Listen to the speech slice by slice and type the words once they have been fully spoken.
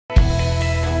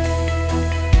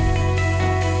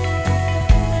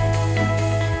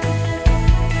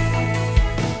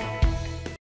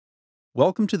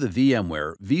Welcome to the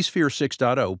VMware vSphere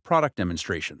 6.0 product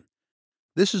demonstration.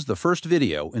 This is the first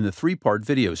video in the three-part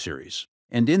video series,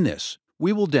 and in this,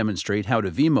 we will demonstrate how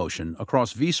to vMotion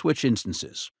across vSwitch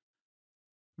instances.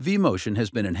 vMotion has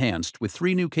been enhanced with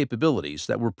three new capabilities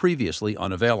that were previously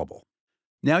unavailable.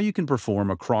 Now you can perform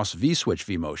a Cross-vSwitch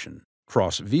vMotion,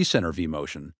 Cross-vCenter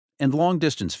vMotion, and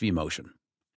long-distance vMotion.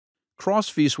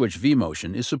 Cross-vSwitch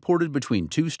vMotion is supported between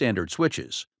two standard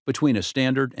switches, between a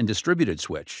standard and distributed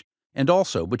switch, and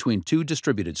also between two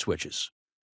distributed switches.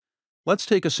 Let's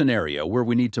take a scenario where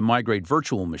we need to migrate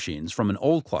virtual machines from an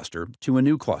old cluster to a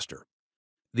new cluster.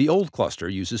 The old cluster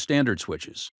uses standard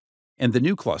switches, and the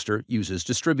new cluster uses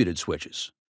distributed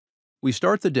switches. We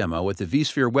start the demo at the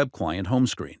vSphere web client home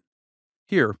screen.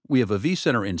 Here, we have a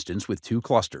vCenter instance with two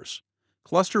clusters.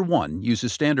 Cluster 1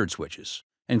 uses standard switches,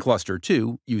 and Cluster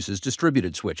 2 uses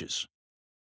distributed switches.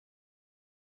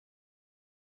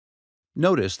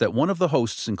 Notice that one of the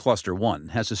hosts in Cluster 1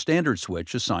 has a standard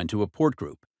switch assigned to a port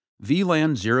group,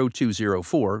 VLAN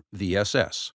 0204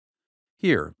 VSS.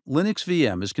 Here, Linux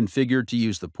VM is configured to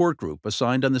use the port group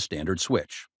assigned on the standard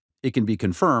switch. It can be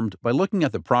confirmed by looking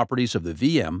at the properties of the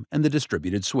VM and the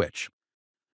distributed switch.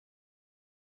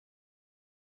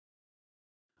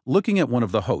 Looking at one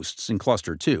of the hosts in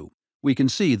Cluster 2, we can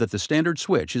see that the standard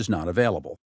switch is not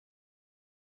available.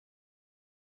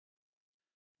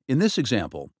 In this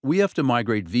example, we have to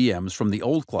migrate VMs from the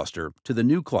old cluster to the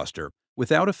new cluster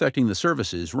without affecting the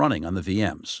services running on the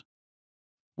VMs.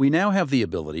 We now have the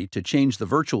ability to change the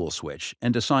virtual switch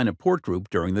and assign a port group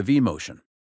during the vMotion.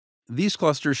 These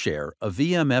clusters share a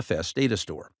VMFS data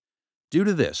store. Due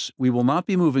to this, we will not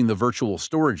be moving the virtual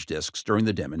storage disks during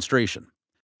the demonstration.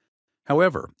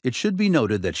 However, it should be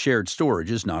noted that shared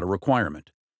storage is not a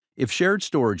requirement. If shared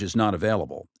storage is not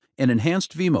available, an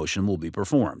enhanced vMotion will be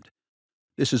performed.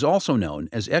 This is also known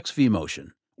as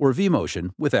xVMotion, or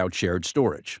vMotion without shared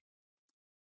storage.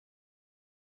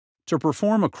 To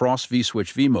perform a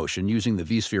Cross-vSwitch vMotion using the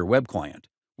vSphere web client,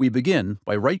 we begin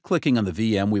by right-clicking on the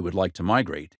VM we would like to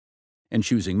migrate and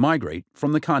choosing Migrate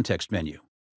from the context menu.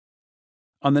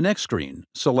 On the next screen,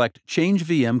 select Change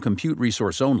VM Compute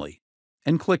Resource Only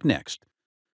and click Next.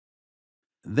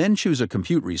 Then choose a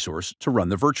compute resource to run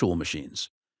the virtual machines.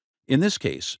 In this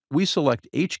case, we select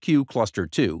HQ Cluster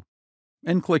 2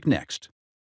 and click Next.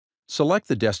 Select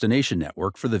the destination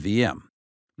network for the VM.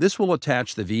 This will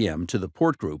attach the VM to the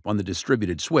port group on the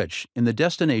distributed switch in the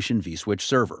destination vSwitch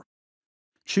server.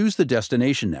 Choose the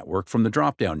destination network from the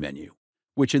drop-down menu,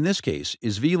 which in this case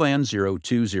is VLAN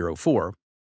 0204,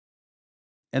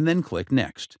 and then click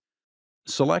Next.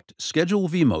 Select Schedule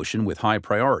vMotion with high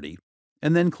priority,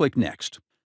 and then click Next.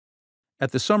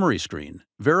 At the summary screen,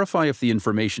 verify if the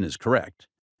information is correct,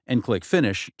 and click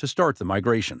Finish to start the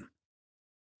migration.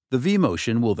 The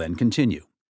vMotion will then continue.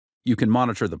 You can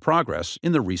monitor the progress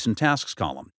in the Recent Tasks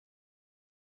column.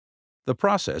 The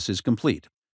process is complete.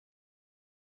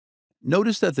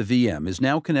 Notice that the VM is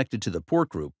now connected to the port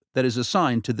group that is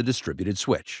assigned to the distributed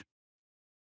switch.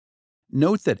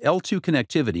 Note that L2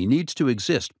 connectivity needs to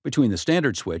exist between the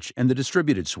standard switch and the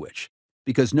distributed switch,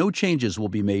 because no changes will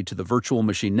be made to the virtual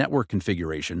machine network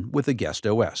configuration with the guest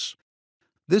OS.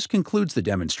 This concludes the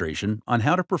demonstration on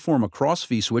how to perform a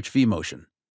Cross-vSwitch vMotion.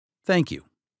 Thank you.